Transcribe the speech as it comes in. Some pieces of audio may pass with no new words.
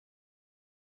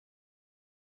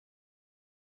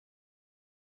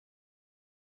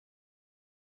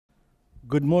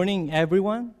Good morning,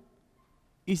 everyone.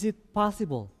 Is it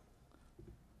possible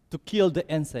to kill the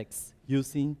insects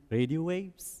using radio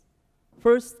waves?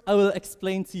 First, I will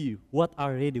explain to you what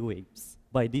are radio waves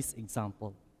by this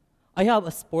example. I have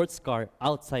a sports car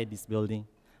outside this building.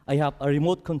 I have a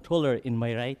remote controller in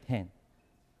my right hand.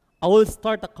 I will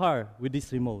start the car with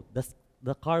this remote.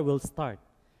 The car will start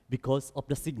because of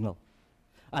the signal.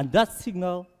 And that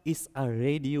signal is a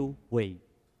radio wave.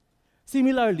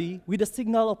 Similarly, with the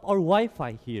signal of our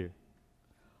Wi-Fi here,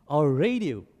 our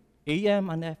radio, AM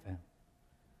and FM,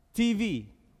 TV,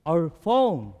 our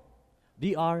phone,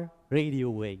 they are radio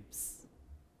waves.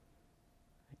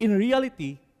 In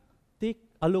reality, take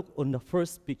a look on the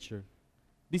first picture.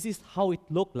 This is how it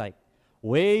looked like.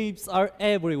 Waves are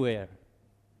everywhere.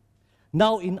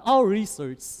 Now, in our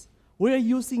research, we are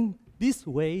using these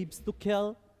waves to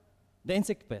kill the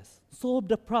insect pests, solve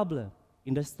the problem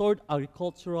in the stored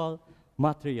agricultural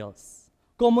materials.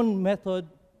 Common method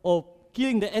of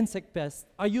killing the insect pests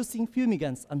are using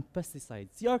fumigants and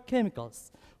pesticides. They are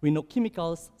chemicals. We know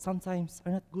chemicals sometimes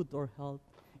are not good for health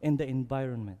and the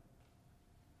environment.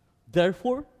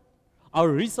 Therefore, our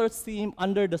research team,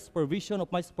 under the supervision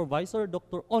of my supervisor,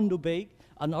 Dr. Ondubeg,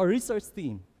 and our research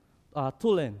team,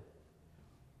 Tulen,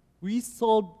 we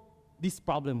solved this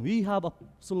problem. We have a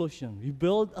solution. We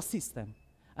build a system,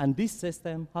 and this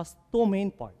system has two main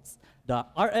parts: the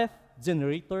RF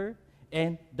generator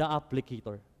and the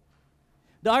applicator.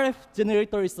 The RF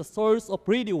generator is the source of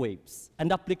radio waves,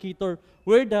 and the applicator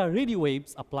where the radio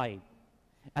waves applied,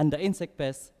 and the insect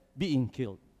pests being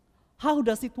killed. How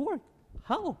does it work?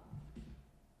 How?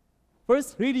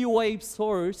 First, radio wave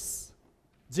source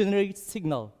generates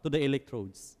signal to the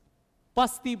electrodes,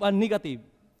 positive and negative,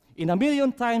 in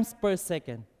 1,000,000 times per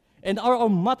second. And our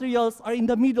materials are in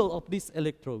the middle of these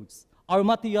electrodes. Our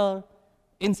material,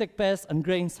 insect pests and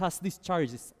grains, has these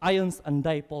charges, ions and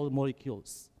dipole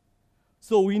molecules.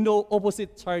 So we know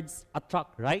opposite charges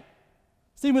attract, right?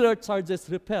 Similar charges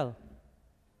repel.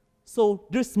 So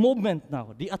there's movement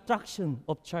now, the attraction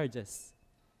of charges.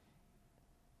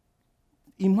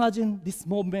 Imagine this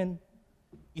movement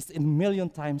is in 1,000,000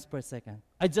 times per second.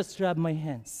 I just rub my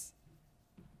hands.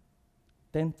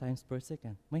 10 times per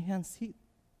second. My hands heat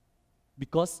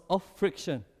because of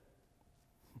friction.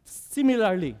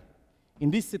 Similarly, in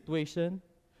this situation,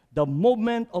 the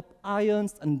movement of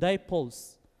ions and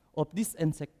dipoles of this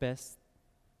insect pest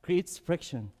creates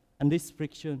friction, and this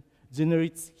friction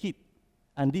generates heat,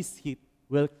 and this heat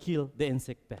will kill the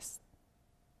insect pest.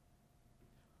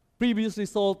 Previous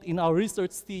result in our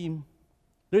research team,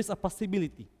 there is a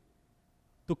possibility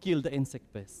to kill the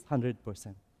insect pest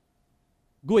 100%.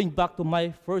 Going back to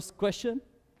my first question,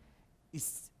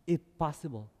 is it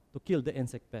possible to kill the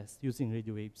insect pest using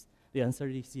radio waves? The answer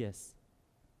is yes.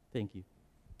 Thank you.